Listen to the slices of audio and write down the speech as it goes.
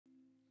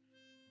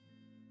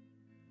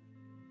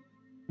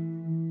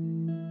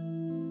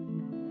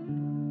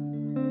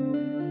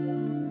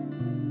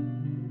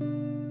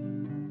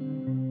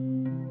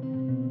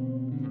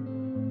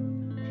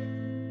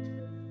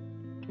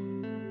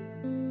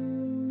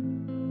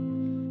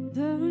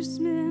those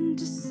meant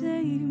to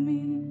save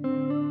me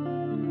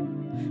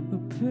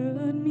will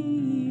put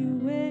me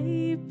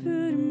away,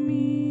 put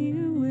me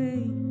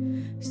away.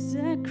 As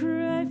I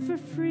cry for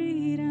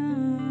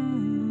freedom,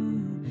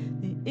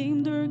 they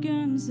aimed their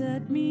guns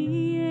at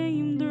me,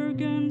 aimed their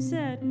guns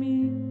at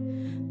me.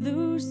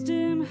 Those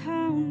damn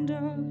hound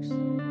dogs,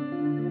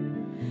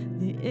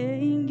 they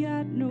ain't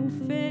got no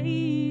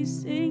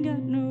face, ain't got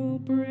no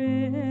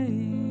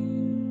brains.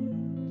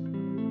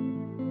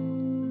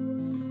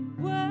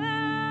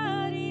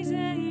 What is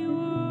a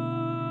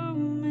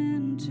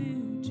woman to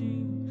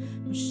do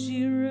when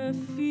she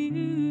refuses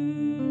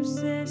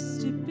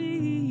to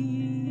be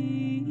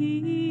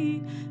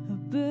a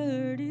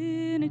bird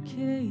in a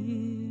cage?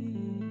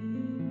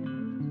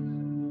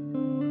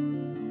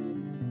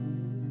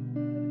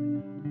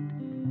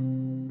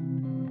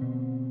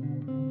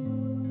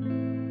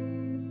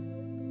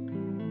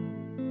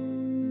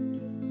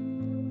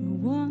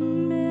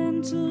 One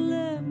man to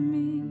love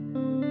me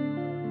will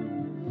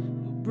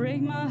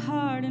break my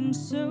heart and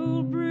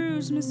soul,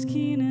 bruise my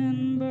skin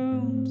and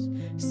bones.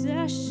 As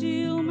I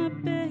shield my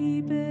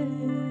baby,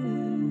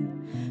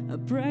 a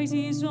price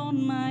is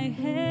on my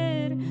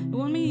head,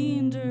 want me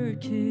in their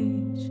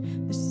cage.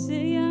 They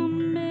say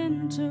I'm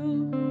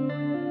mental,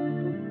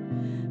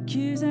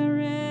 'cause I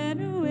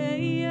ran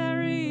away, I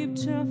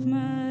ripped off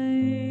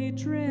my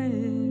dress.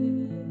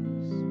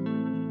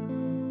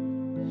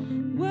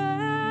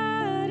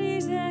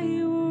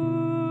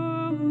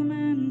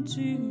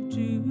 To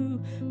do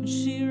when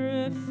she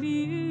refuses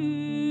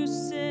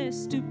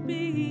to be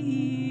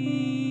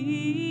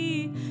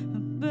a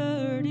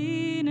bird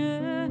in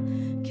a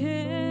cage.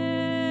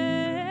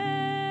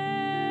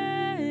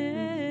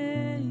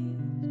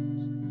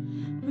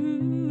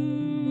 Ooh.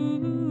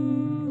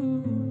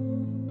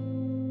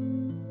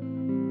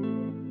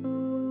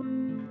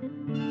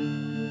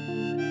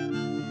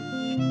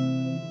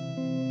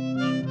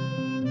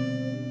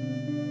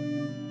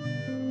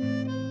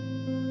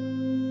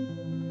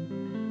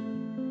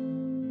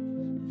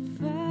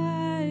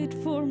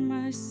 For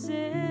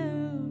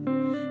myself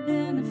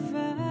and a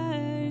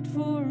fight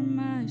for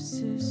my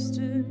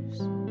sisters,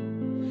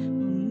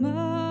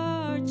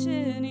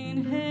 marching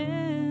in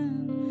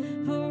hand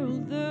for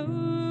all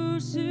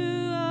those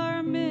who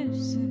are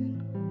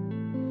missing.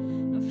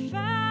 A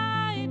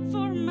fight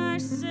for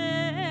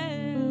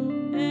myself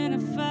and a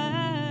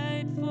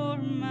fight for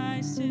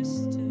my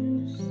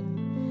sisters.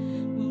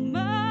 We'll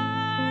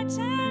march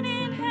hand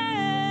in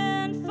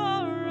hand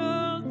for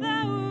all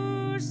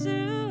those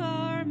who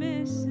are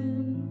missing.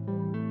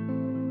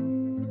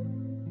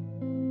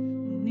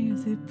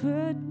 They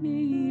put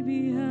me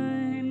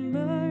behind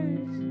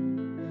bars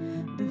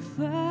to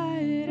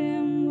fight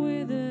him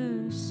with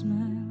a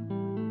smile,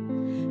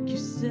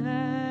 'cause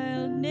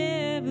I'll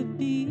never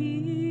be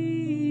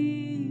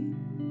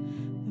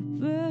a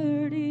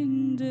bird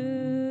in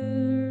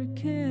their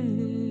cage.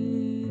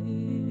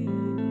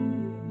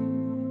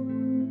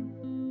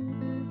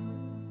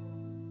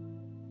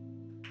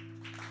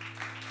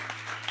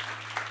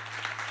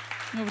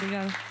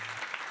 Obrigada.